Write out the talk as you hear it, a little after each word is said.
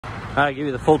I'll give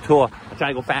you the full tour. I'm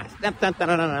trying to go fast.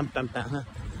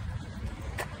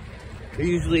 They're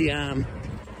usually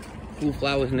cool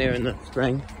flowers in there in the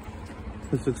spring.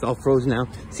 This looks all frozen now.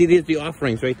 See, there's the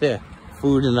offerings right there.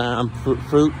 Food and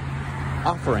fruit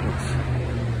offerings.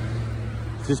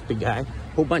 It's this big guy.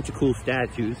 Whole bunch of cool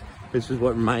statues. This is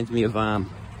what reminds me of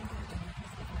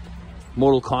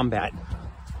Mortal Kombat.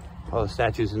 All the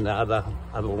statues in the other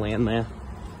land there.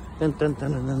 Dun, dun,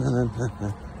 dun, dun, dun, dun, dun,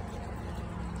 dun.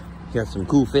 Got some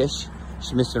cool fish.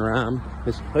 Just messing around.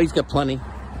 Oh, he's got plenty.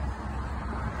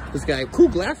 This guy, cool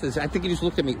glasses. I think he just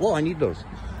looked at me. Whoa, I need those.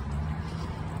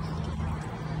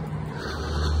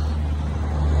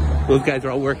 Those guys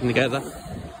are all working together.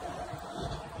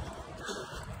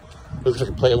 Looks like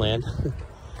a playland.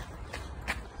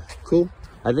 Cool.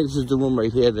 I think this is the room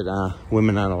right here that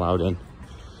women aren't allowed in.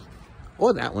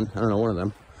 Or that one. I don't know, one of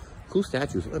them. Cool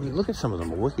statues. I mean, look at some of them.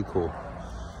 They're wicked cool.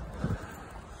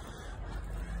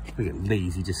 Look at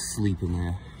Lazy just sleeping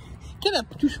there. Get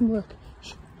up, do some work.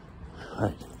 All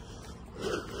right.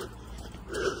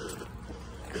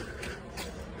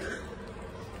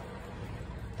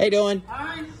 How you doing?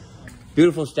 Hi.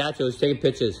 Beautiful statues. Taking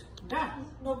pictures. Yeah,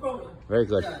 no problem. Very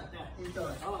good. Yeah,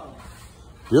 enjoy. Oh.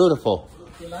 Beautiful.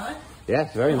 You like?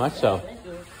 Yes, very much so. Thank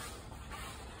you.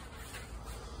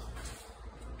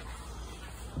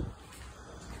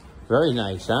 Very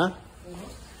nice, huh?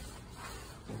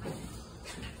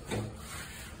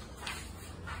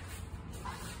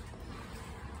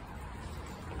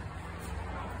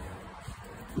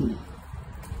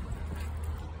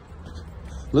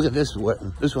 Look at this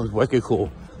one. This one's wicked cool.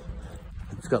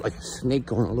 It's got like a snake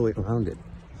going all the way around it.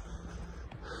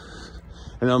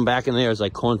 And then back in there is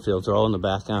like cornfields. They're all in the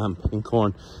back picking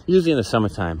corn. Usually in the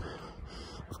summertime,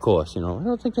 of course, you know. I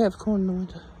don't think they have corn in the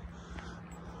winter.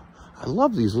 I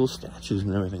love these little statues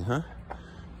and everything, huh?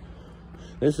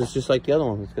 This is just like the other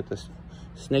one. It's got this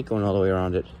snake going all the way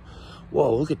around it.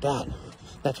 Whoa, look at that.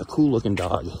 That's a cool looking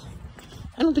dog.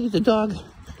 I don't think it's a dog.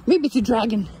 Maybe it's a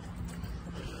dragon.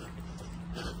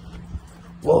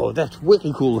 Whoa, that's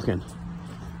wicked cool looking.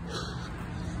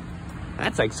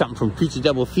 That's like something from Creature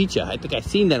Double Feature. I think I've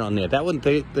seen that on there. That one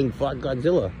thing fought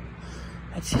Godzilla.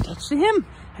 That's him.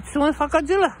 That's the one that fought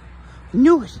Godzilla. I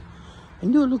knew it. I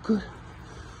knew it looked good.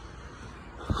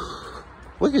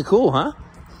 Wicked cool, huh?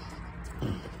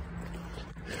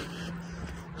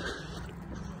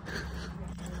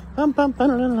 Bum, bum,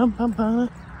 bum, bum, bum.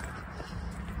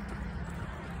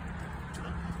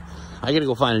 I gotta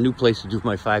go find a new place to do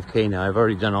my 5K now. I've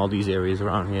already done all these areas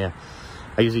around here.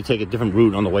 I usually take a different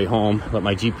route on the way home, but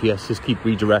my GPS just keep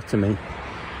redirecting me.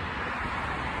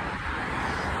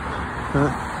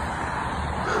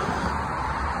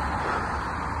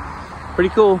 Pretty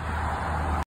cool.